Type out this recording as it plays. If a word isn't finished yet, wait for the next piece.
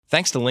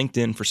Thanks to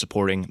LinkedIn for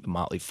supporting The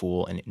Motley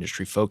Fool and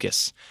Industry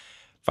Focus.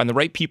 Find the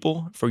right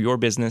people for your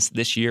business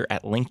this year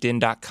at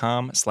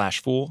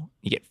linkedin.com/fool.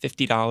 You get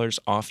 $50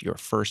 off your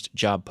first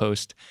job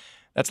post.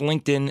 That's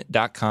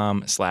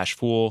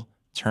linkedin.com/fool.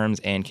 Terms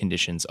and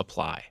conditions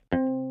apply.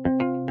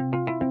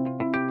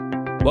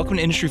 Welcome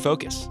to Industry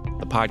Focus,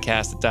 the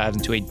podcast that dives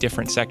into a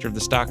different sector of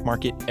the stock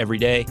market every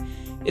day.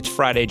 It's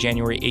Friday,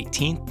 January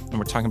 18th, and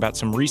we're talking about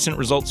some recent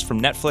results from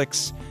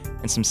Netflix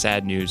and some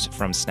sad news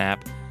from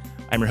Snap.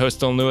 I'm your host,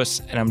 Dylan Lewis,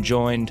 and I'm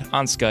joined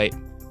on Skype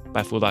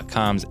by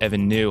Fool.com's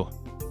Evan New.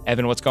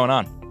 Evan, what's going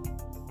on?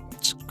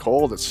 It's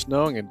cold. It's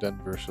snowing in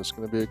Denver, so it's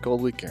going to be a cold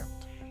weekend.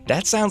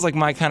 That sounds like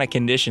my kind of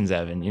conditions,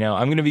 Evan. You know,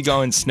 I'm going to be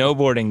going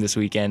snowboarding this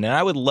weekend, and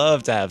I would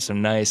love to have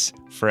some nice,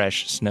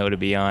 fresh snow to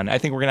be on. I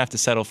think we're going to have to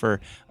settle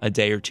for a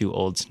day or two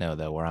old snow,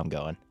 though, where I'm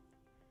going.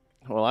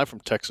 Well, I'm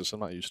from Texas.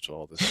 I'm not used to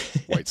all this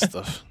white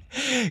stuff.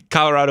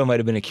 Colorado might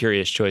have been a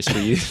curious choice for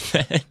you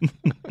then.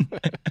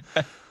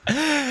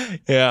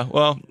 Yeah,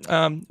 well,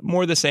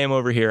 more the same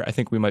over here. I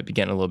think we might be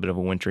getting a little bit of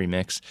a wintry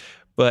mix.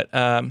 But,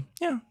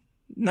 yeah,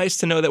 nice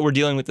to know that we're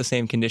dealing with the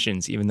same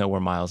conditions, even though we're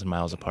miles and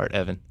miles apart,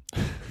 Evan.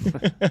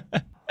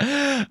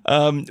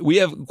 We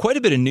have quite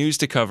a bit of news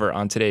to cover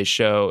on today's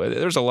show.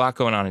 There's a lot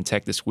going on in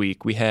tech this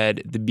week. We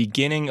had the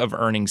beginning of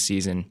earnings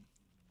season,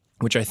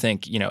 which I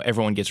think,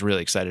 everyone gets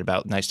really excited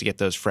about. Nice to get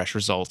those fresh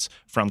results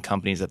from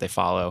companies that they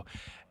follow.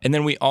 And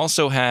then we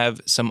also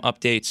have some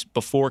updates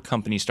before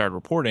companies start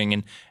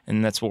reporting,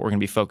 and that's what we're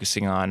going to be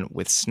focusing on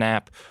with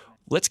Snap.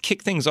 Let's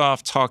kick things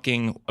off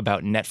talking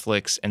about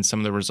Netflix and some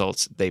of the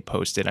results they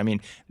posted. I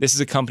mean, this is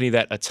a company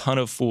that a ton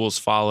of fools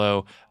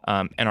follow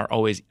and are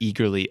always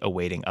eagerly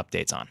awaiting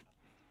updates on.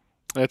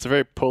 It's a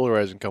very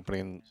polarizing company,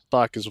 and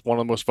stock is one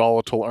of the most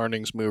volatile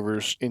earnings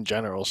movers in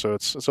general, so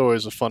it's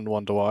always a fun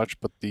one to watch.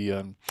 But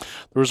the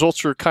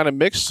results were kind of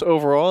mixed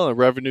overall. The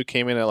revenue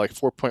came in at like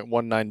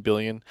 $4.19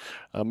 billion.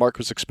 Mark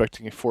was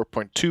expecting a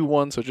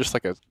 4.21, so just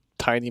like a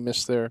tiny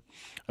miss there.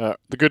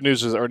 The good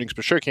news is earnings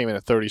per share came in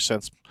at 30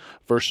 cents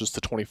versus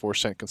the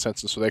 24-cent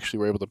consensus, so they actually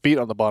were able to beat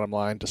on the bottom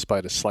line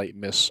despite a slight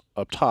miss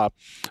up top.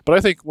 But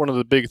I think one of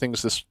the big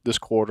things this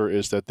quarter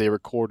is that they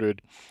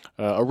recorded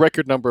a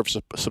record number of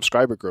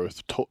subscriber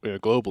growth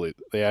globally.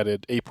 They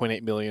added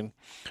 8.8 million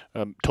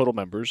total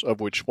members, of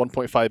which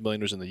 1.5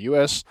 million was in the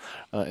U.S.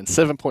 And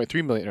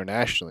 7.3 million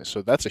internationally.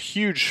 So that's a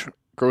huge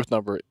growth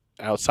number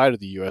outside of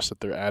the U.S.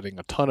 that they're adding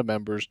a ton of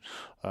members.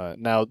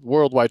 Now,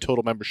 worldwide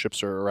total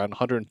memberships are around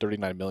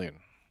 139 million.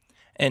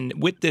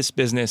 And with this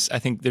business, I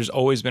think there's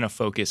always been a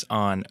focus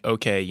on,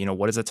 okay,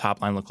 what does the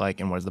top line look like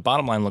and what does the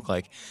bottom line look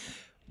like?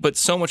 But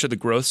so much of the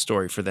growth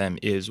story for them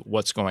is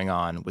what's going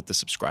on with the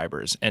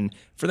subscribers. And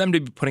for them to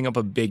be putting up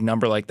a big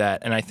number like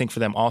that, and I think for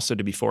them also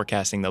to be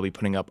forecasting they'll be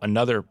putting up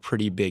another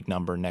pretty big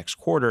number next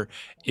quarter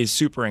is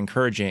super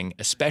encouraging,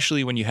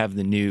 especially when you have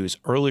the news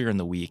earlier in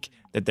the week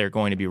that they're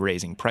going to be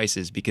raising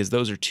prices, because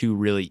those are two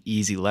really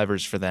easy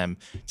levers for them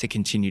to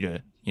continue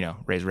to,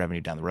 raise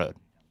revenue down the road.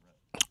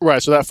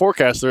 Right. So that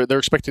forecast, they're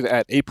expected to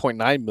add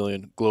 8.9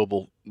 million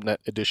global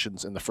net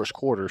additions in the first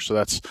quarter. So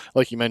that's,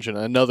 like you mentioned,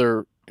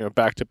 another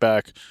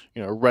back-to-back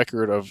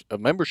record of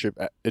membership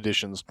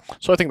additions.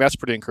 So I think that's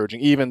pretty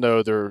encouraging, even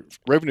though their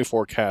revenue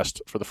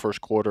forecast for the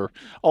first quarter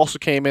also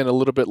came in a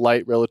little bit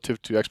light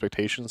relative to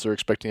expectations. They're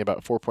expecting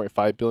about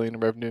 4.5 billion in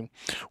revenue,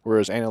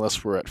 whereas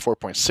analysts were at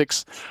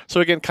 4.6.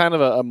 So again, kind of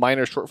a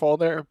minor shortfall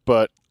there,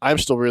 but I'm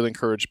still really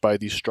encouraged by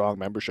these strong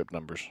membership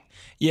numbers.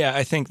 Yeah,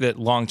 I think that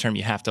long-term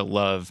you have to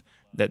love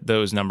that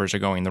those numbers are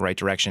going in the right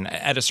direction.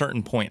 At a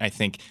certain point, I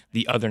think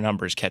the other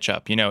numbers catch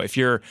up. If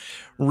you're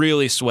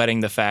really sweating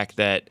the fact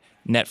that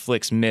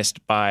Netflix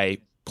missed by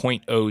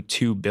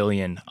 0.02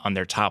 billion on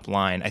their top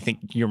line, I think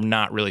you're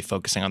not really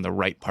focusing on the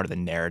right part of the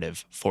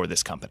narrative for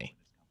this company.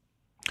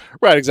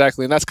 Right,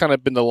 exactly. And that's kind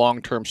of been the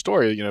long-term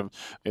story.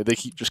 They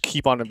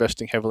keep on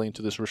investing heavily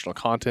into this original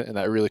content, and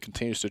that really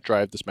continues to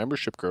drive this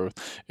membership growth.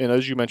 And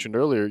as you mentioned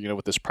earlier,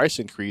 with this price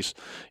increase,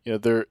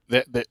 they're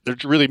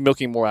really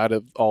milking more out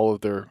of all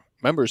of their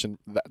members, and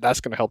that's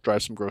going to help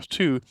drive some growth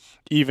too,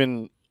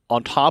 even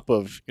on top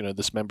of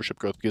this membership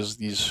growth, because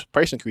these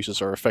price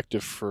increases are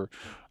effective for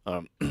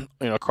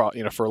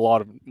for a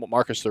lot of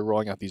markets. They're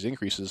rolling out these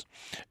increases,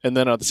 and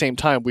then at the same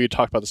time, we had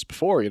talked about this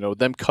before.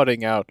 Them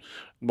cutting out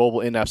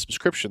mobile in-app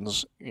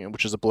subscriptions,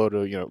 which is a blow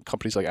to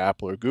companies like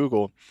Apple or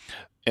Google,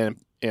 and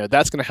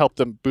that's going to help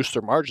them boost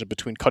their margin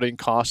between cutting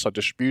costs on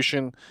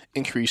distribution,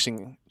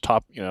 increasing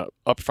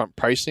upfront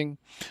pricing,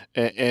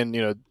 and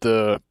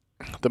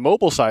the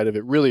mobile side of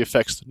it really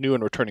affects new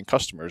and returning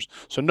customers.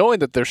 So knowing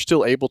that they're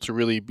still able to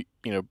really,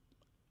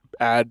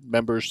 add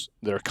members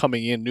that are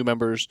coming in, new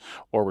members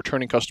or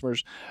returning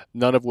customers,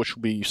 none of which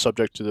will be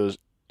subject to those,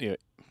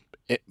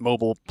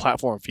 mobile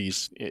platform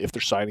fees if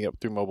they're signing up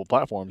through mobile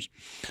platforms.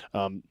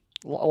 A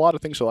lot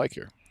of things to like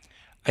here.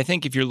 I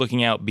think if you're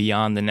looking out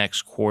beyond the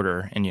next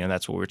quarter, and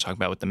that's what we were talking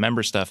about with the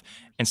member stuff,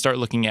 and start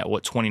looking at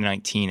what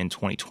 2019 and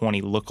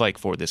 2020 look like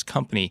for this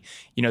company,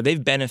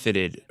 they've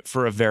benefited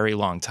for a very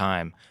long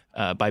time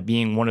by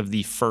being one of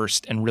the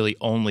first and really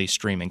only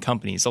streaming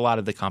companies. A lot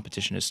of the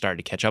competition has started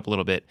to catch up a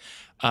little bit.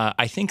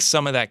 I think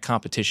some of that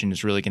competition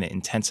is really going to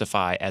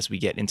intensify as we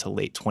get into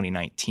late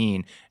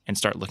 2019 and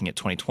start looking at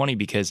 2020,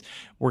 because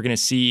we're going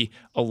to see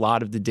a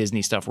lot of the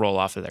Disney stuff roll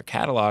off of their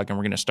catalog, and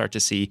we're going to start to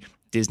see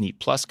Disney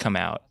Plus come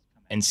out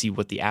and see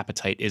what the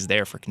appetite is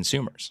there for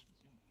consumers.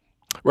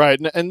 Right,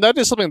 and that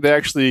is something they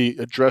actually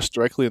address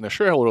directly in their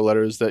shareholder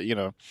letter, is that,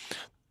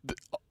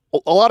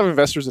 a lot of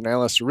investors and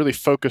analysts are really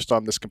focused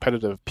on this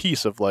competitive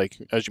piece of, like,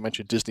 as you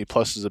mentioned, Disney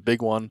Plus is a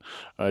big one.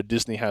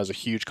 Disney has a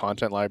huge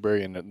content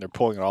library, and they're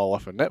pulling it all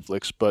off of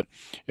Netflix. But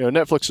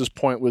Netflix's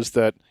point was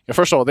that,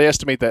 first of all, they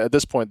estimate that at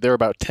this point they're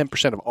about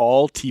 10% of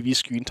all TV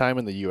screen time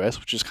in the U.S.,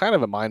 which is kind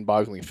of a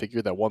mind-boggling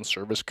figure that one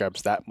service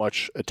grabs that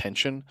much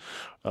attention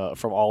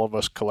from all of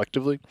us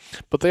collectively.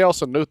 But they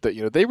also note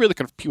that they really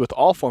compete with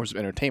all forms of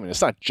entertainment.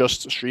 It's not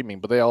just streaming,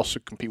 but they also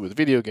compete with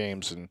video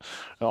games and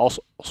all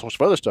sorts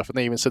of other stuff. And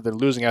they even said they're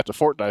losing out to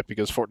Fortnite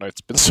because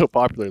Fortnite's been so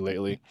popular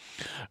lately.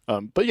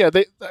 But yeah,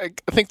 I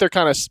think their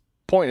kind of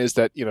point is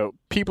that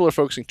people are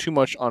focusing too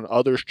much on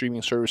other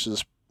streaming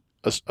services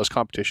as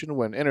competition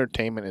when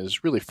entertainment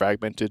is really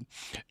fragmented.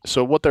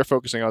 So what they're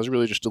focusing on is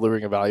really just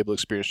delivering a valuable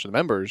experience to the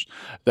members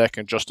that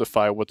can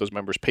justify what those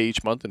members pay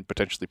each month and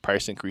potentially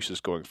price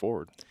increases going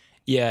forward.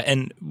 Yeah,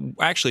 and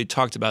I actually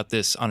talked about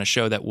this on a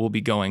show that will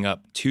be going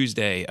up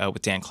Tuesday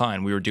with Dan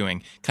Klein. We were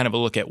doing kind of a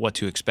look at what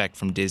to expect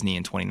from Disney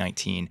in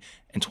 2019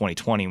 and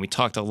 2020. And we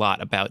talked a lot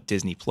about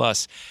Disney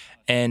Plus.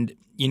 And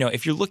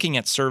if you're looking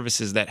at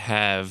services that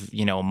have,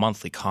 a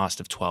monthly cost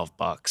of $12,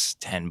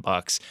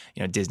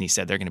 $10, Disney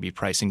said they're going to be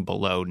pricing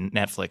below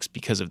Netflix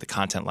because of the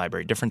content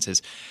library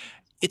differences.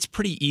 It's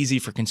pretty easy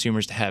for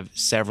consumers to have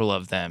several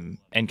of them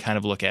and kind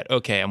of look at,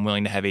 okay, I'm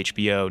willing to have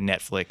HBO,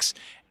 Netflix,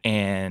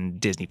 and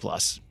Disney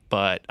Plus,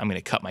 but I'm going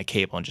to cut my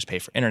cable and just pay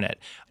for internet.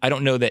 I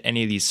don't know that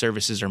any of these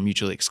services are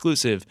mutually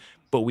exclusive,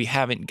 but we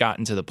haven't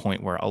gotten to the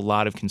point where a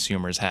lot of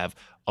consumers have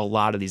a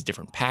lot of these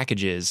different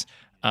packages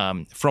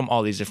from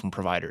all these different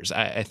providers.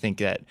 I think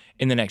that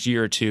in the next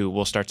year or two,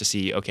 we'll start to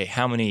see, okay,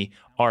 how many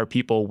are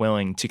people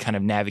willing to kind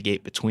of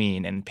navigate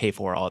between and pay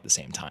for all at the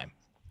same time?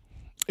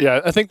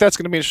 Yeah, I think that's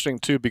going to be interesting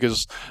too,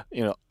 because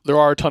there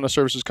are a ton of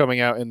services coming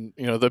out, and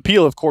the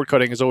appeal of cord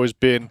cutting has always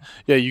been,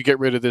 you get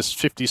rid of this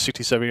 $50,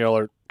 $60,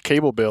 $70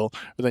 cable bill,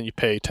 and then you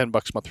pay $10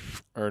 a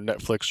month or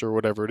Netflix or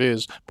whatever it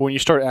is. But when you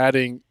start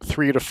adding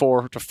 3 to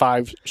 4 to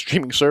 5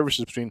 streaming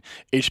services between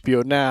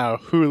HBO Now,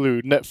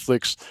 Hulu,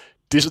 Netflix,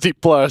 Disney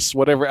Plus,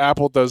 whatever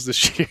Apple does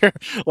this year,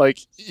 like,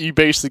 you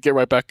basically get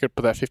right back up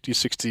to that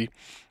 $50,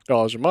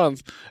 $60 a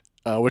month,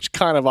 which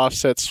kind of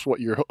offsets what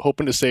you're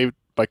hoping to save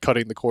by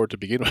cutting the cord to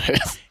begin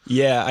with.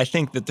 Yeah, I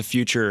think that the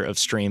future of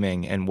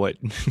streaming and what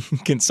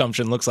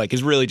consumption looks like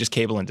is really just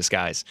cable in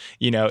disguise.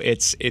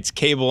 It's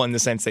cable in the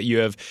sense that you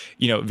have,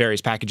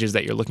 various packages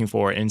that you're looking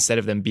for. And instead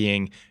of them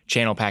being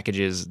channel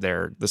packages,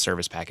 they're the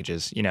service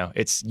packages.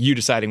 It's you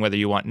deciding whether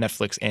you want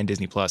Netflix and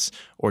Disney Plus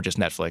or just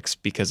Netflix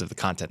because of the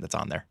content that's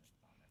on there.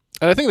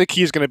 And I think the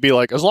key is going to be,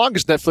 like, as long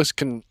as Netflix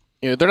can,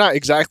 they're not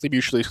exactly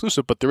mutually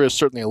exclusive, but there is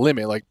certainly a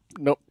limit. Like,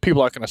 no,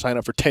 people aren't going to sign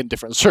up for 10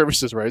 different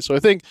services, right? So I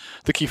think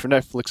the key for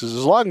Netflix is,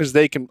 as long as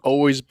they can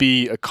always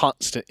be a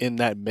constant in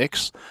that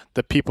mix,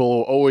 that people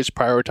will always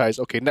prioritize,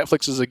 okay,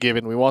 Netflix is a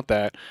given, we want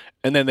that,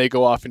 and then they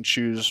go off and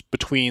choose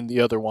between the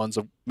other ones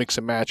of mix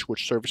and match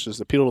which services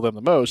appeal to them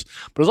the most.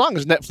 But as long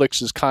as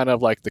Netflix is kind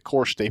of like the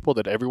core staple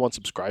that everyone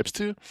subscribes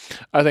to,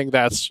 I think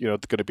that's going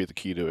to be the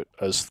key to it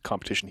as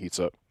competition heats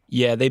up.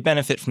 Yeah, they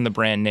benefit from the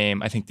brand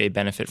name. I think they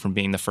benefit from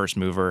being the first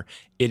mover.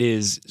 It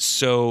is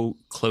so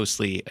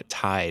closely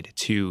tied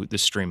to the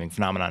streaming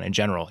phenomenon in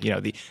general.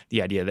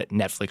 The idea that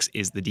Netflix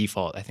is the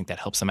default, I think that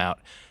helps them out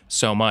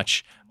so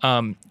much.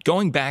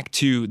 Going back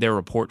to their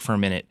report for a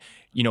minute,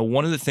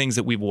 one of the things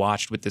that we've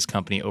watched with this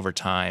company over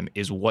time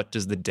is, what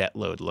does the debt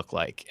load look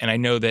like? And I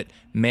know that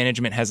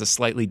management has a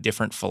slightly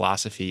different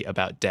philosophy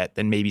about debt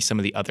than maybe some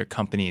of the other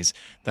companies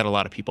that a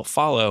lot of people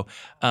follow.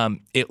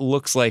 It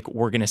looks like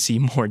we're going to see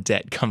more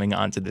debt coming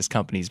onto this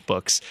company's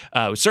books.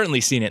 We've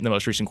certainly seen it in the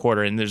most recent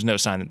quarter, and there's no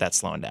sign that that's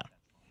slowing down.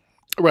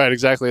 Right,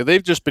 exactly.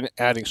 They've just been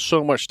adding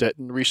so much debt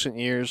in recent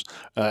years,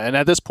 and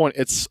at this point,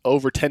 it's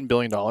over $10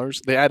 billion.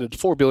 They added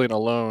 $4 billion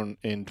alone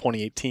in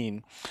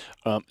 2018,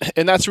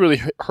 and that's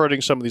really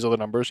hurting some of these other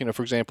numbers.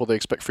 For example, they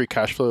expect free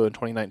cash flow in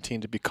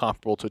 2019 to be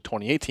comparable to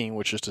 2018,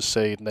 which is to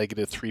say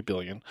negative $3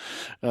 billion,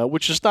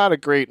 which is not a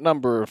great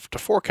number to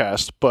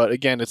forecast. But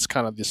again, it's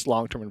kind of this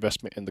long-term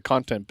investment in the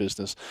content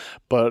business.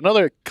 But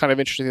another kind of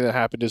interesting thing that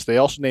happened is they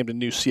also named a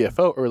new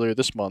CFO earlier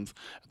this month,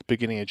 at the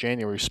beginning of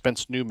January,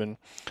 Spence Newman.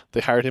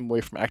 They hired him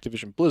away from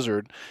Activision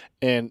Blizzard,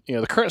 and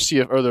the current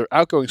CFO, or the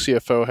outgoing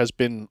CFO, has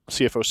been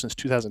CFO since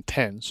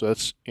 2010. So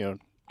that's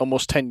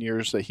almost 10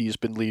 years that he's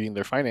been leading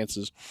their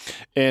finances.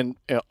 And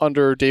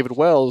under David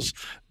Wells,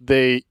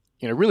 they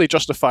really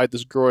justified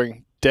this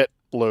growing debt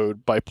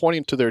load by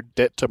pointing to their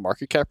debt to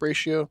market cap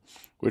ratio,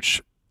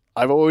 which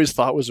I've always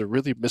thought was a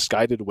really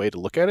misguided way to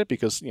look at it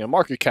because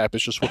market cap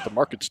is just what the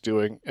market's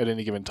doing at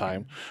any given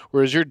time,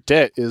 whereas your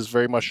debt is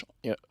very much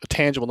a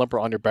tangible number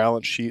on your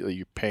balance sheet that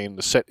you're paying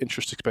the set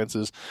interest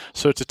expenses.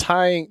 So to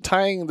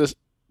tying this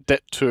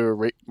debt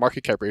to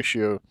market cap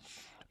ratio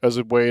as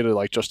a way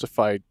to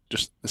justify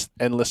just this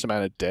endless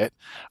amount of debt,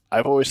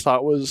 I've always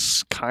thought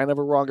was kind of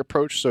a wrong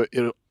approach. So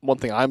one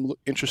thing I'm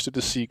interested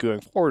to see going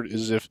forward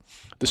is if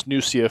this new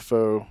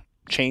CFO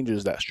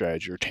changes that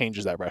strategy or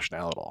changes that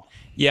rationale at all.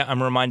 Yeah,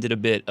 I'm reminded a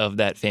bit of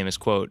that famous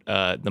quote,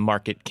 the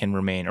market can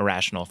remain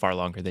irrational far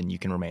longer than you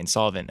can remain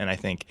solvent. And I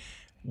think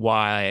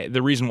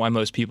the reason why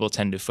most people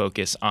tend to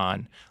focus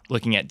on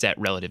looking at debt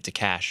relative to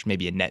cash,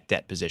 maybe a net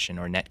debt position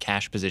or net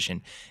cash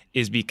position,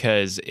 is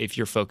because if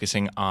you're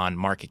focusing on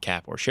market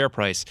cap or share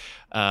price,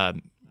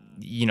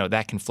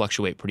 that can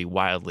fluctuate pretty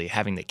wildly.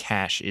 Having the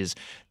cash is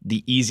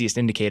the easiest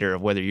indicator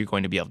of whether you're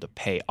going to be able to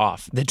pay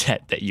off the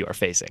debt that you are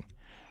facing.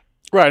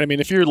 Right. I mean,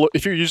 if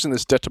you're using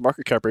this debt to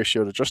market cap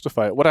ratio to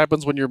justify it, what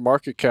happens when your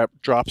market cap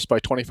drops by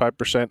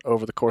 25%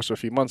 over the course of a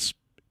few months?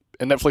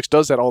 And Netflix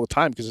does that all the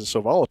time because it's so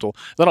volatile.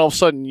 Then all of a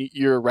sudden,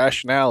 your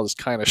rationale is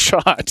kind of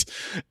shot.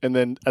 And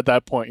then at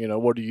that point,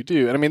 what do you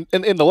do? And I mean,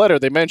 in the letter,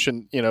 they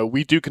mentioned,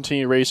 we do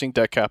continue raising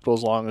debt capital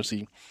as long as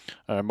the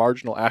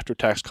marginal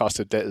after-tax cost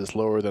of debt is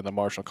lower than the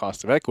marginal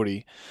cost of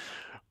equity.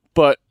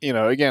 But,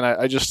 again,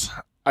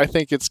 I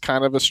think it's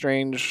kind of a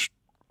strange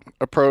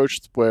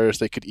approach, whereas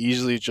they could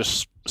easily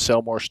just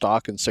sell more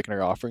stock in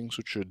secondary offerings,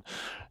 which would,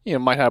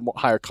 might have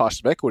higher cost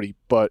of equity,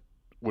 but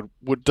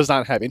does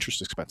not have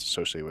interest expense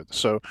associated with it.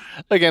 So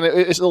again,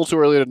 it's a little too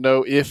early to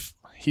know if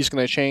he's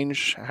going to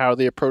change how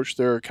they approach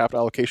their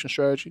capital allocation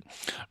strategy,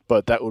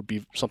 but that would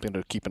be something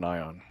to keep an eye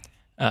on.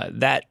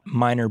 That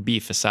minor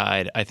beef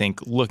aside, I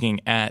think looking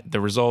at the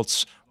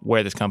results,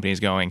 where this company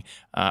is going,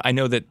 I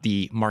know that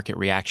the market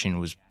reaction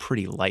was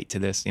pretty light to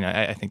this.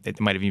 I think that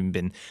they might have even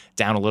been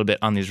down a little bit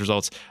on these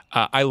results.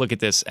 I look at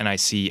this and I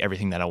see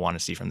everything that I want to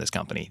see from this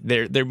company.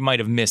 They might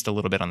have missed a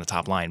little bit on the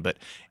top line, but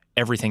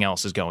everything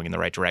else is going in the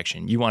right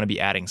direction. You want to be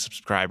adding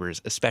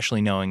subscribers,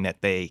 especially knowing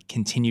that they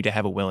continue to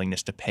have a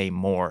willingness to pay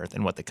more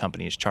than what the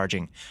company is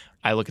charging.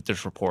 I look at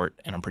this report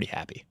and I'm pretty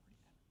happy.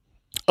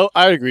 Oh,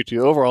 I agree with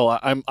you. Overall,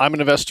 I'm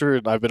an investor,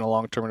 and I've been a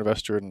long-term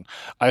investor, and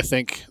I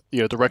think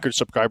the record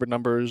subscriber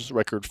numbers,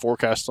 record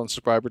forecasts on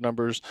subscriber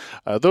numbers,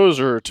 those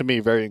are to me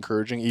very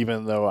encouraging.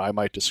 Even though I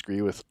might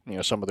disagree with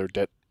some of their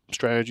debt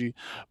strategy,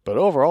 but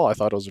overall, I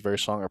thought it was a very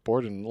strong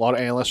report, and a lot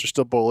of analysts are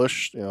still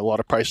bullish. A lot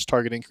of price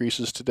target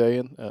increases today,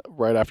 and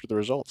right after the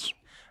results.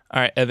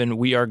 All right, Evan,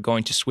 we are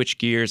going to switch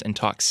gears and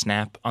talk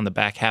Snap on the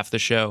back half of the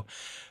show,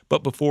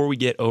 but before we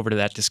get over to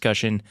that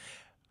discussion.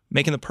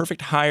 Making the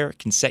perfect hire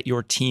can set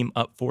your team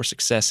up for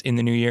success in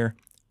the new year,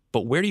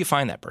 but where do you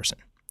find that person?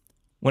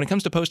 When it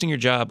comes to posting your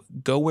job,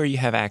 go where you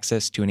have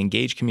access to an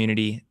engaged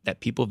community that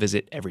people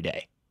visit every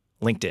day.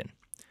 LinkedIn.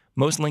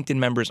 Most LinkedIn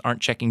members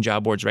aren't checking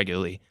job boards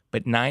regularly,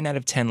 but 9 out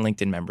of 10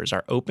 LinkedIn members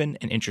are open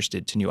and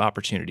interested to new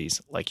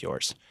opportunities like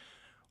yours.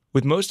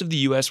 With most of the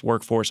U.S.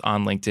 workforce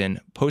on LinkedIn,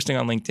 posting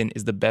on LinkedIn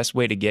is the best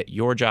way to get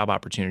your job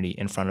opportunity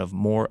in front of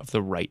more of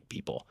the right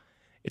people.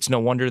 It's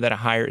no wonder that a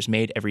hire is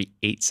made every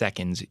 8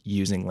 seconds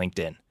using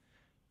LinkedIn.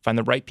 Find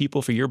the right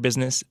people for your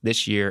business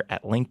this year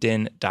at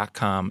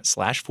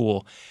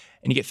linkedin.com/fool,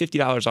 and you get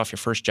 $50 off your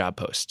first job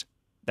post.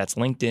 That's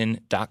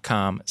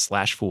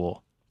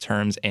linkedin.com/fool.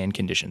 Terms and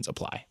conditions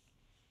apply.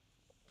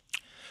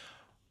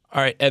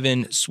 All right,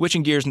 Evan,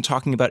 switching gears and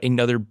talking about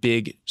another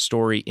big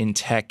story in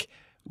tech.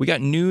 We got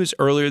news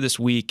earlier this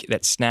week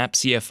that Snap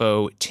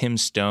CFO Tim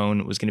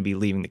Stone was going to be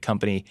leaving the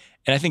company,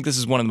 and I think this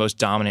is one of the most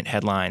dominant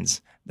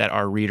headlines that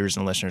our readers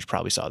and listeners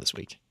probably saw this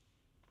week.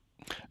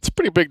 It's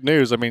pretty big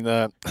news. I mean,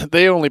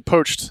 they only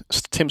poached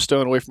Tim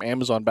Stone away from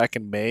Amazon back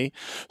in May,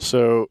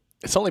 so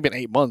it's only been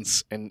 8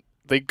 months, and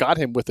they got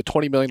him with a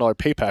 $20 million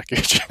pay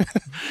package.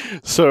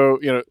 So,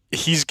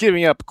 he's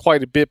giving up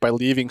quite a bit by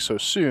leaving so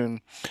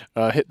soon.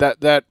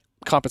 That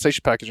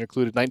compensation package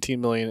included $19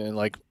 million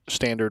in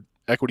standard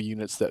equity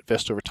units that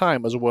vest over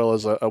time, as well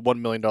as a $1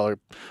 million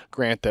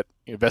grant that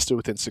vested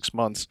within 6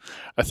 months.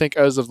 I think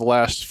as of the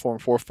last Form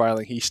 4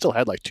 filing, he still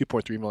had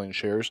 2.3 million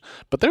shares,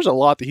 but there's a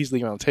lot that he's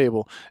leaving on the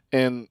table,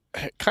 and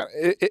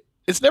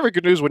it's never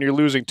good news when you're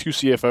losing 2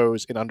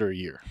 CFOs in under a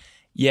year.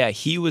 Yeah,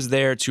 he was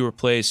there to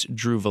replace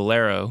Drew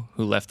Valero,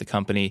 who left the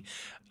company.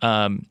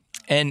 And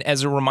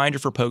as a reminder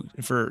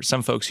for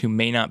some folks who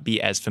may not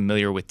be as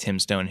familiar with Tim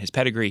Stone and his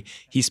pedigree,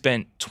 he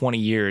spent 20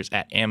 years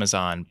at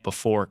Amazon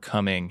before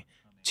coming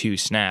to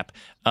Snap.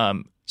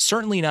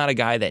 Certainly not a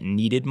guy that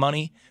needed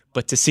money,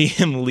 but to see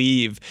him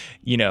leave,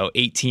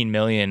 18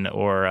 million,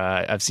 or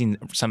I've seen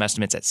some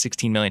estimates at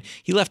 16 million,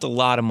 he left a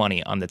lot of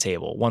money on the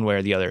table, one way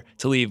or the other,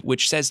 to leave,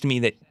 which says to me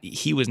that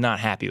he was not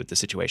happy with the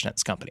situation at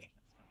this company.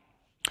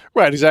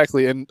 Right,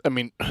 exactly. And I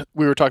mean,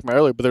 we were talking about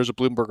earlier, but there's a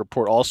Bloomberg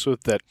report also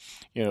that,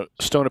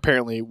 Stone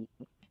apparently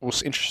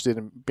was interested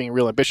in being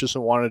real ambitious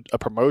and wanted a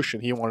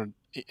promotion. He wanted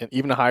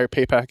even a higher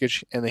pay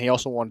package, and then he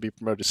also wanted to be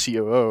promoted to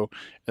COO,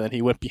 and then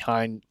he went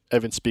behind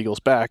Evan Spiegel's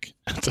back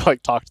to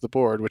like talk to the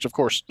board, which of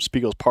course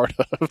Spiegel's part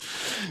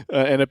of,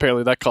 and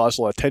apparently that caused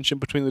a lot of tension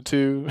between the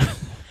two.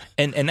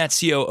 And that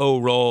COO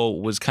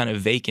role was kind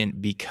of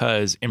vacant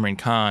because Imran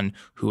Khan,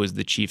 who was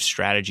the chief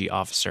strategy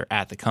officer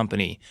at the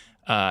company,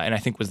 and I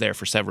think was there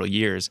for several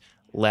years,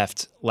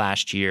 left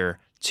last year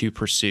to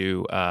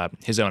pursue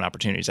his own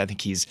opportunities. I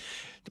think he's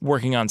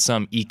working on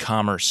some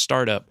e-commerce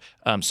startup.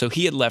 So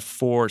he had left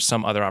for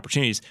some other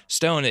opportunities.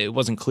 Stone, it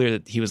wasn't clear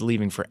that he was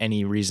leaving for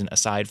any reason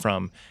aside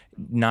from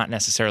not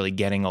necessarily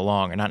getting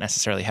along or not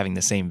necessarily having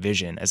the same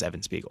vision as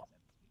Evan Spiegel.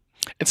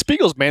 And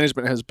Spiegel's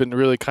management has been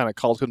really kind of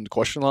called into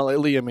question a lot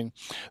lately. I mean,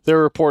 there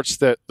are reports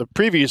that the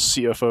previous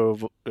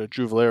CFO,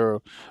 Drew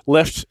Valero,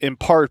 left in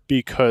part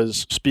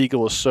because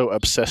Spiegel was so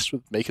obsessed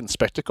with making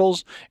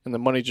spectacles, and the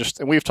money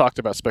and we've talked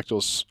about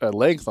spectacles at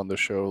length on the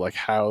show, like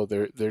how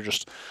they're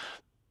just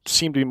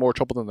seem to be more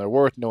trouble than they're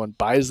worth. No one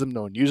buys them,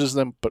 no one uses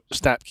them, but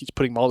Snap keeps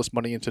putting all this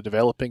money into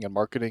developing and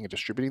marketing and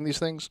distributing these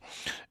things.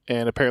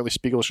 And apparently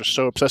Spiegel was just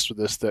so obsessed with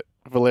this that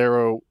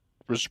Valero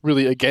was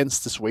really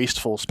against this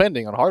wasteful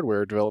spending on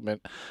hardware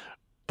development.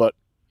 But,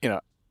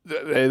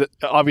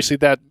 obviously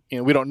that,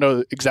 we don't know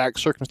the exact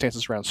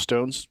circumstances around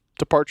Stone's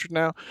departure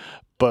now,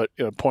 but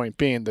point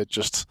being that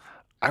just,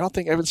 I don't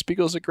think Evan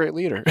Spiegel is a great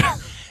leader.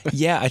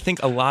 Yeah, I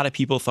think a lot of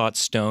people thought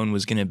Stone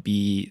was going to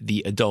be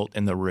the adult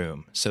in the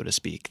room, so to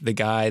speak. The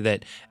guy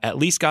that at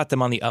least got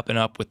them on the up and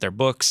up with their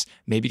books,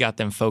 maybe got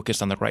them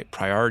focused on the right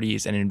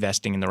priorities and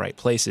investing in the right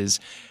places.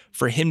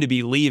 For him to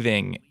be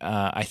leaving,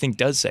 I think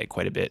does say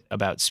quite a bit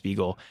about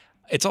Spiegel.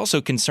 It's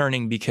also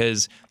concerning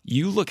because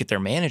you look at their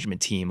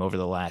management team over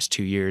the last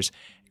 2 years,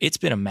 it's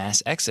been a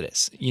mass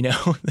exodus.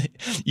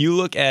 You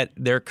look at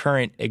their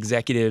current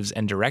executives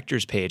and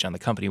directors page on the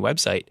company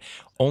website,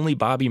 only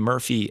Bobby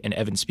Murphy and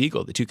Evan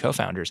Spiegel, the two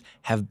co-founders,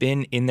 have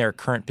been in their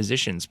current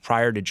positions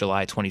prior to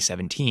July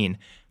 2017,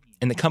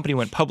 and the company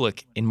went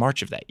public in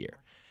March of that year.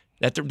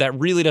 That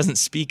really doesn't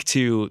speak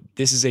to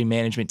this is a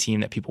management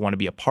team that people want to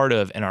be a part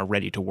of and are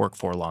ready to work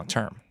for long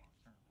term.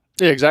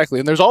 Yeah, exactly.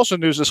 And there's also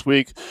news this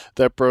week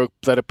that broke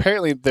that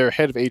apparently their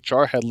head of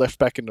HR had left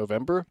back in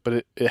November,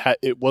 but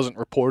it wasn't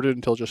reported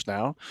until just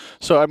now.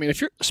 So, I mean,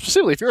 if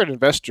you're an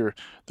investor,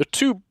 the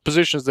two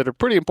positions that are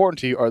pretty important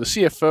to you are the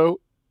CFO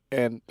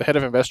and the head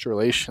of investor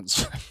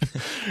relations.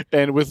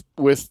 And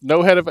with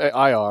no head of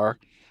IR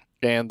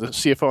and the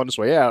CFO on his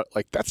way out,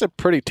 like that's a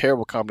pretty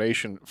terrible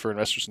combination for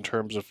investors in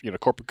terms of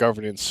corporate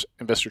governance,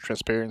 investor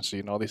transparency,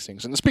 and all these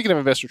things. And speaking of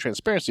investor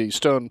transparency,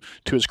 Stone,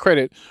 to his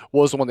credit,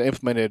 was the one that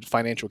implemented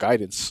financial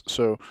guidance.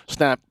 So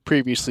Snap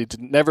previously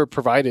never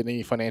provided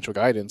any financial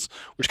guidance,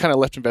 which kind of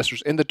left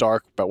investors in the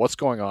dark about what's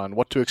going on,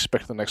 what to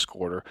expect the next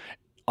quarter,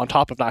 on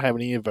top of not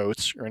having any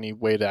votes or any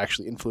way to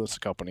actually influence the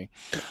company.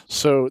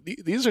 So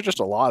these are just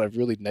a lot of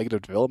really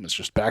negative developments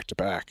just back to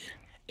back.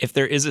 If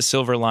there is a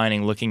silver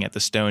lining looking at the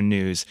Stone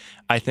news,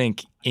 I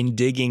think in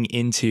digging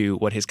into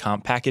what his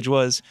comp package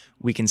was,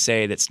 we can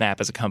say that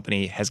Snap as a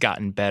company has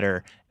gotten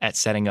better at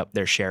setting up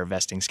their share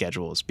vesting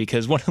schedules.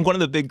 Because one of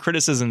the big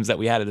criticisms that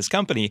we had of this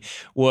company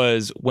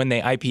was when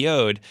they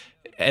IPO'd,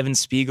 Evan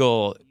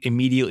Spiegel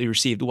immediately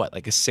received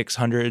like a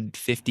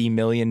 $650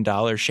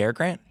 million share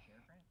grant?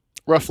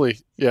 Roughly,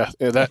 yeah.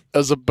 That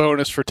as a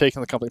bonus for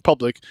taking the company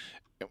public,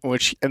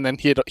 and then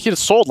he had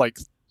sold like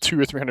 $200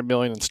 or $300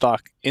 million in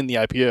stock in the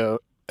IPO,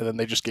 and then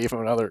they just gave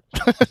him another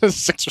 $600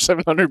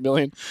 or $700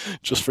 million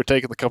just for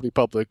taking the company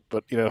public.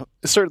 But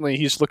certainly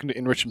he's looking to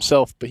enrich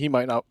himself, but he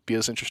might not be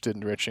as interested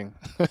in enriching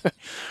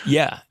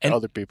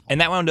other people.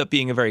 And that wound up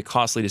being a very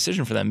costly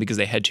decision for them because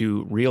they had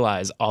to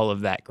realize all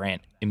of that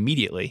grant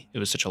immediately. It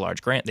was such a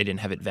large grant, they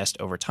didn't have it vest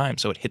over time,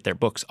 so it hit their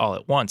books all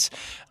at once.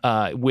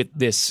 With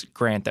this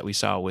grant that we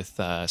saw with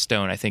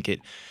Stone, I think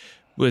it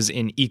was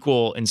in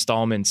equal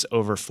installments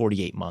over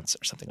 48 months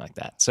or something like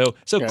that. So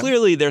yeah.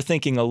 Clearly they're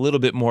thinking a little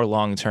bit more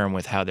long-term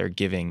with how they're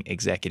giving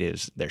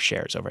executives their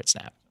shares over at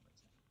Snap.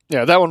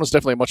 Yeah, that one was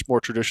definitely much more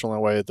traditional in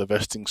the way the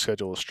vesting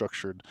schedule is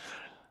structured.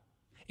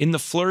 In the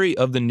flurry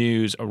of the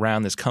news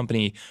around this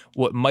company,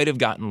 what might have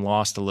gotten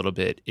lost a little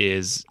bit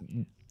is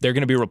they're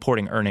going to be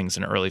reporting earnings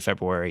in early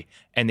February,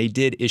 and they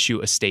did issue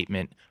a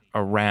statement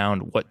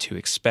around what to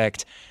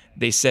expect.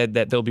 They said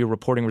that they'll be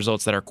reporting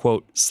results that are,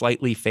 quote,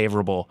 slightly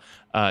favorable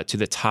to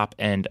the top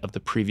end of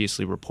the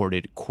previously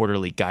reported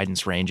quarterly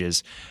guidance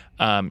ranges.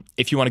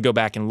 If you want to go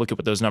back and look at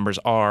what those numbers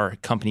are,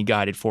 company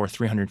guided for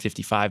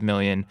 $355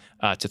 million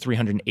to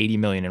 $380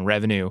 million in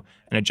revenue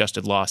and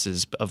adjusted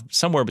losses of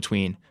somewhere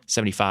between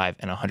 $75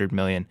 and $100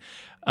 million.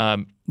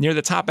 Near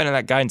the top end of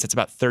that guidance, it's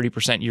about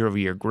 30%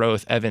 year-over-year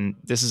growth. Evan,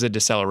 this is a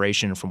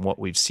deceleration from what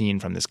we've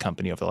seen from this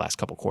company over the last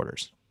couple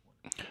quarters.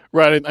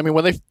 Right. I mean,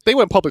 when they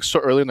went public so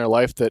early in their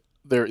life that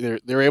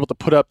they're able to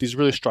put up these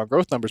really strong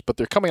growth numbers, but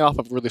they're coming off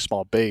of a really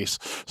small base.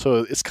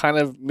 So it's kind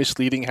of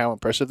misleading how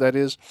impressive that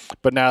is.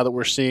 But now that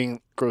we're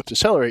seeing growth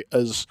decelerate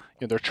as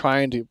they're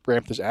trying to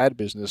ramp this ad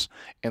business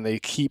and they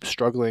keep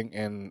struggling,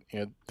 and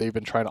they've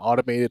been trying to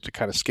automate it to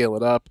kind of scale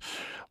it up.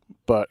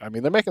 But I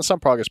mean, they're making some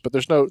progress. But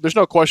there's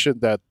no question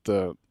that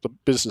the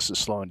business is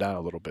slowing down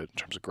a little bit in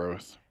terms of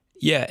growth.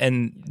 Yeah,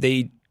 and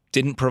they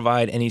didn't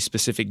provide any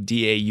specific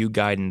DAU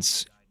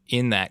guidance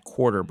in that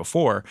quarter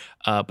before,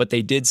 but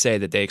they did say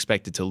that they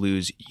expected to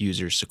lose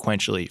users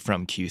sequentially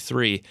from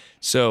Q3.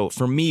 So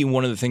for me,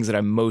 one of the things that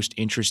I'm most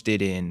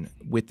interested in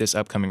with this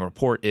upcoming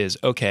report is,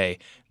 okay,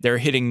 they're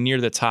hitting near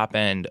the top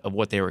end of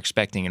what they were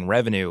expecting in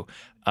revenue.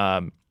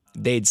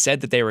 They'd said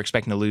that they were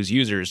expecting to lose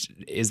users.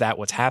 Is that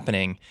what's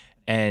happening?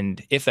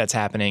 And if that's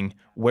happening,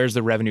 where's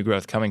the revenue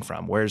growth coming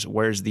from? Where's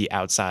the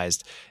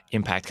outsized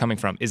impact coming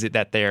from? Is it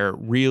that they're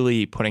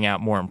really putting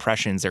out more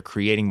impressions, they're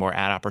creating more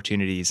ad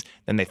opportunities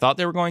than they thought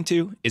they were going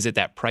to? Is it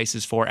that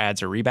prices for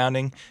ads are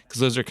rebounding?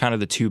 Because those are kind of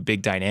the two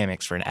big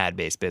dynamics for an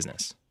ad-based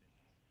business.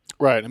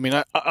 Right. I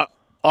mean,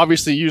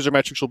 obviously, user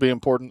metrics will be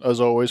important,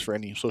 as always, for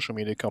any social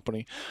media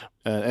company.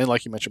 And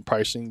like you mentioned,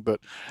 pricing.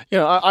 But,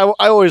 I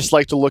always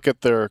like to look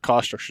at their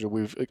cost structure.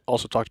 We've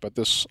also talked about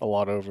this a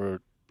lot over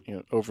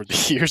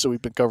the years that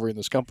we've been covering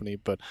this company,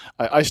 but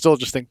I still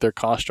just think their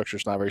cost structure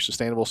is not very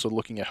sustainable. So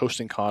looking at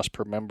hosting costs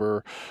per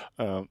member,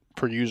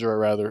 per user, or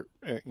rather,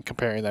 and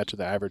comparing that to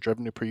the average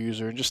revenue per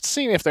user, and just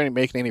seeing if they're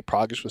making any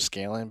progress with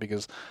scaling,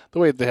 because the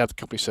way they have the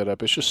company set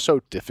up, it's just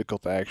so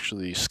difficult to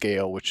actually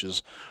scale, which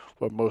is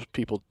what most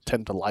people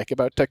tend to like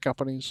about tech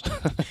companies.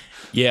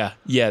 Yeah.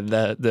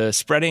 The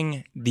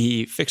spreading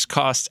the fixed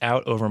costs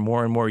out over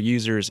more and more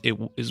users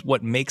is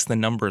what makes the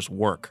numbers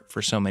work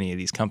for so many of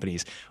these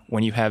companies.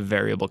 When you have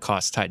variable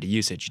costs tied to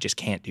usage, you just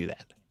can't do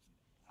that.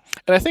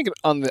 And I think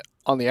on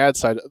the ad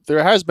side,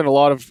 there has been a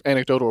lot of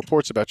anecdotal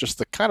reports about just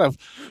the kind of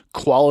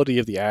quality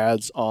of the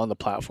ads on the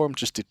platform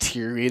just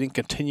deteriorating,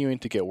 continuing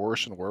to get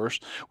worse and worse,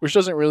 which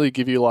doesn't really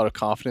give you a lot of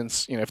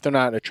confidence. If they're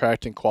not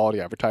attracting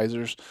quality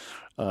advertisers,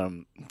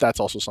 that's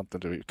also something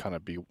to kind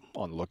of be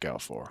on the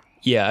lookout for.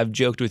 Yeah, I've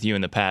joked with you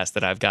in the past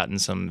that I've gotten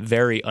some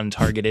very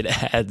untargeted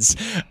ads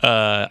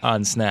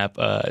on Snap,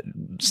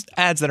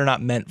 ads that are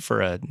not meant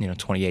for a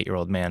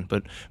 28-year-old man,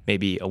 but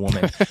maybe a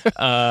woman,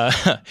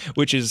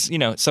 which is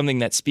something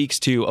that speaks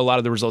to a lot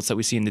of the results that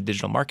we see in the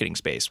digital marketing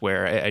space.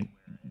 Where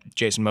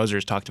Jason Moser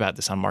has talked about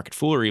this on Market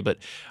Foolery, but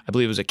I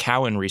believe it was a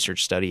Cowen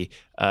research study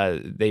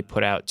they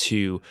put out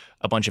to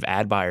a bunch of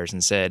ad buyers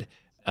and said,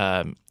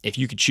 if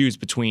you could choose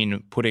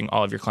between putting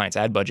all of your clients'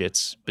 ad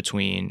budgets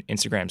between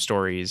Instagram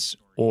stories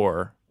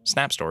or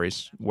Snap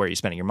stories, where are you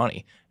spending your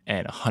money?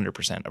 And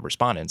 100% of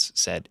respondents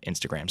said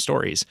Instagram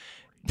stories.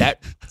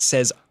 That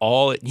says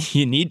all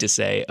you need to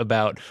say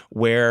about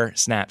where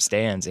Snap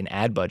stands in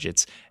ad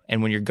budgets.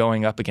 And when you're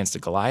going up against a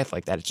Goliath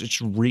like that, it's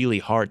just really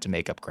hard to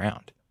make up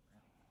ground.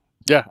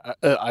 Yeah,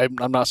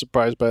 I'm not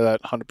surprised by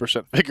that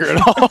 100% figure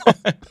at all.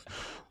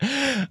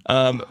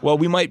 Well,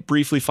 we might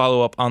briefly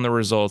follow up on the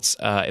results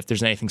if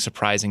there's anything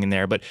surprising in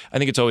there, but I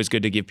think it's always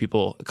good to give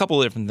people a couple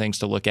of different things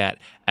to look at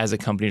as a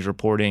company's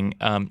reporting.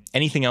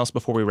 Anything else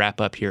before we wrap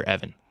up here,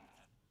 Evan?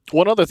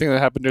 One other thing that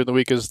happened during the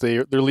week is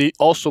they're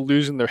also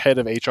losing their head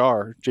of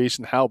HR,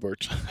 Jason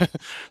Halbert.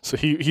 So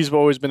he's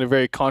always been a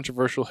very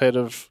controversial head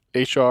of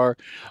HR.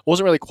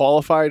 Wasn't really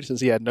qualified since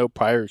he had no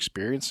prior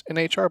experience in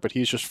HR, but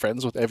he's just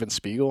friends with Evan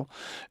Spiegel.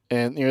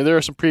 And there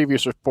are some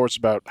previous reports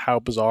about how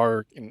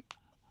bizarre and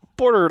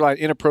borderline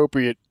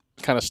inappropriate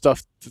kind of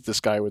stuff that this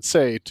guy would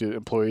say to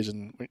employees,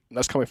 and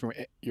that's coming from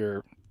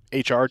your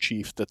HR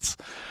chief. That's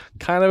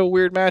kind of a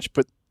weird match,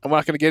 but I'm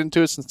not going to get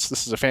into it since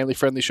this is a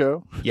family-friendly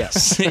show.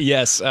 Yes.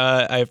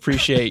 I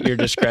appreciate your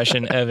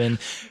discretion, Evan.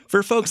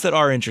 For folks that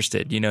are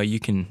interested, you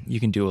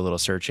can do a little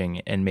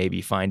searching and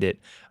maybe find it.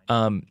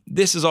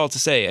 This is all to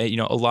say,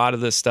 a lot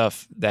of the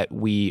stuff that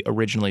we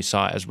originally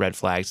saw as red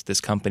flags, this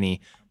company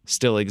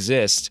still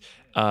exists,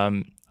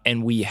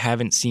 and we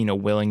haven't seen a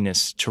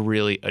willingness to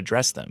really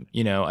address them.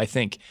 I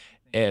think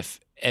if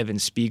Evan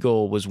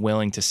Spiegel was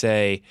willing to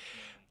say,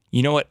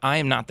 you know what, I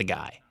am not the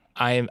guy.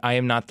 I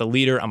am not the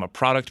leader. I'm a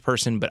product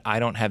person, but I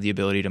don't have the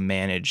ability to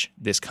manage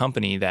this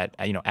company that,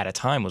 at a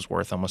time was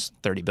worth almost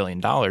 $30 billion.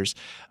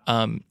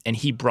 And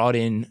he brought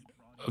in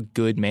a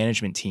good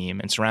management team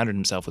and surrounded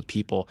himself with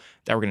people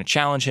that were going to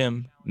challenge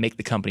him, make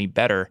the company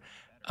better.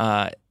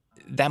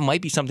 That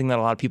might be something that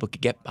a lot of people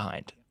could get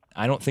behind.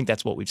 I don't think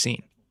that's what we've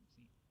seen.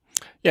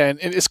 Yeah, and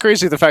it's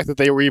crazy the fact that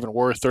they were even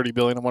worth $30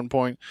 billion at one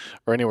point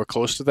or anywhere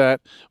close to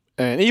that.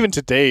 And even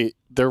today,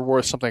 they're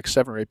worth something like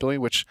 $7 or $8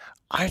 billion, which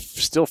I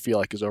still feel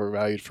like is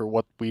overvalued for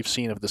what we've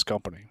seen of this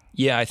company.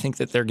 Yeah, I think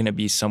that they're going to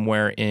be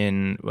somewhere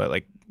in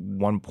like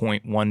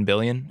 1.1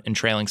 billion in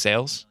trailing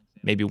sales,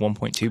 maybe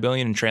 1.2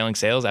 billion in trailing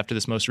sales after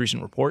this most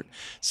recent report.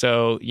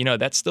 So,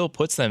 that still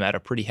puts them at a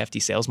pretty hefty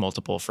sales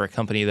multiple for a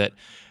company that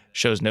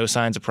shows no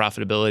signs of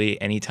profitability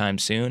anytime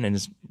soon and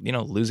is,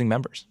 losing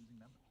members.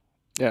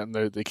 Yeah, and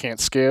they can't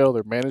scale.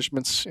 Their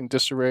management's in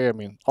disarray. I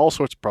mean, all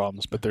sorts of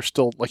problems. But they're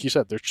still, like you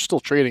said, they're still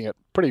trading at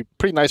pretty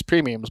nice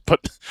premiums.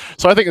 But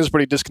so I think there's a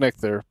pretty disconnect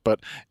there.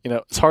 But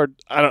it's hard.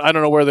 I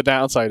don't know where the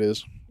downside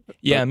is.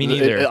 Yeah, me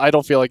neither. I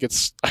don't feel like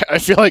I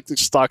feel like the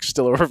stock's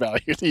still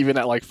overvalued, even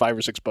at like $5 or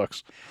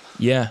 $6.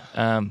 Yeah,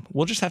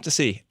 we'll just have to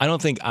see. I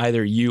don't think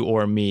either you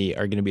or me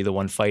are going to be the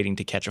one fighting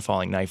to catch a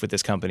falling knife with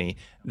this company.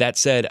 That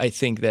said, I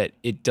think that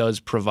it does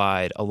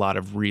provide a lot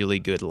of really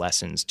good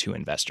lessons to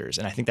investors.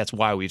 And I think that's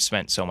why we've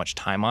spent so much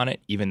time on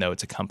it, even though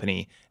it's a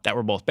company that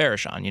we're both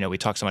bearish on. We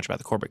talk so much about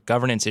the corporate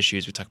governance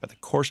issues. We talk about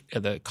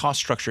the cost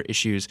structure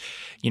issues,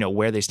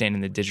 where they stand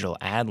in the digital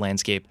ad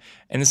landscape.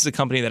 And this is a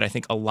company that I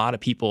think a lot of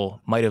people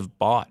might have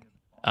bought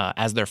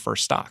as their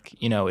first stock.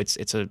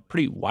 It's a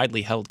pretty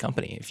widely held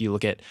company. If you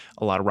look at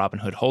a lot of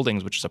Robinhood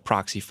Holdings, which is a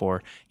proxy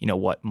for,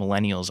 what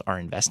millennials are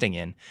investing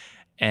in.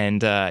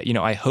 And,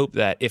 I hope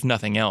that if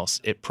nothing else,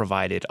 it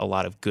provided a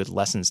lot of good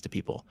lessons to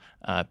people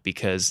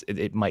because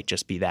it might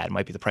just be that. It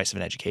might be the price of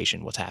an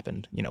education, what's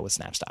happened, with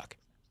Snapstock.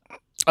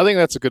 I think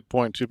that's a good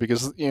point too,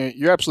 because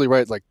you're absolutely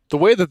right. Like the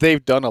way that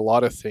they've done a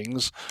lot of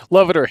things,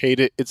 love it or hate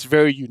it, it's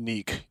very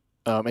unique.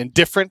 And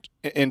different,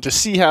 and to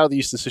see how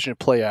these decisions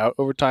play out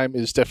over time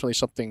is definitely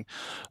something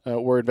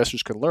where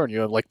investors can learn.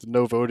 Like the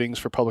no votings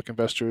for public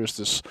investors,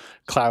 this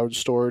cloud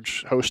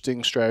storage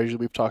hosting strategy that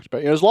we've talked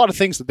about. There's a lot of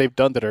things that they've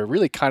done that are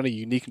really kind of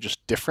unique and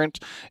just different.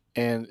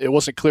 And it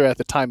wasn't clear at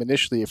the time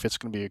initially if it's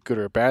going to be a good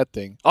or a bad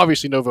thing.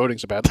 Obviously, no voting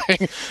is a bad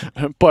thing,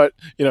 but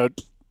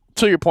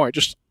to your point,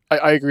 just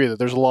I agree that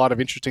there's a lot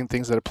of interesting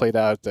things that have played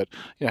out that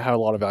have a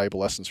lot of valuable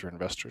lessons for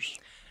investors.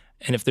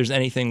 And if there's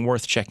anything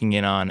worth checking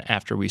in on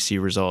after we see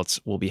results,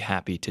 we'll be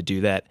happy to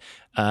do that.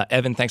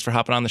 Evan, thanks for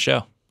hopping on the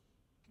show.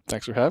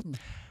 Thanks for having me.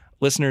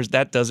 Listeners,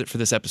 that does it for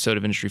this episode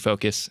of Industry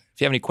Focus.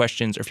 If you have any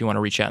questions or if you want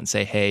to reach out and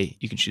say hey,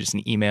 you can shoot us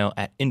an email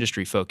at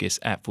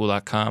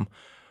industryfocus@fool.com,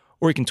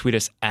 or you can tweet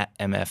us at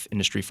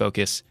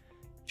MFIndustryFocus.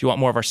 If you want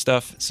more of our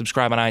stuff,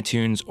 subscribe on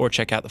iTunes or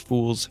check out the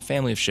Fool's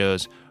family of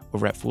shows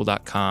over at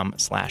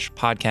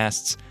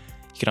fool.com/podcasts.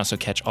 You can also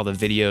catch all the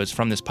videos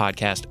from this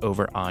podcast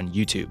over on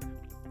YouTube.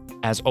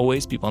 As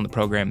always, people on the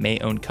program may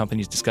own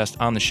companies discussed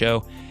on the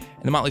show,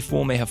 and the Motley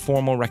Fool may have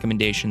formal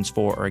recommendations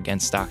for or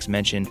against stocks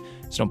mentioned,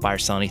 so don't buy or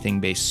sell anything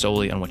based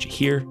solely on what you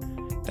hear.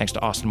 Thanks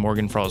to Austin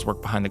Morgan for all his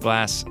work behind the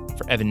glass.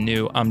 For Evan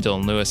New, I'm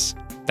Dylan Lewis.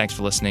 Thanks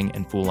for listening,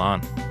 and Fool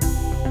on.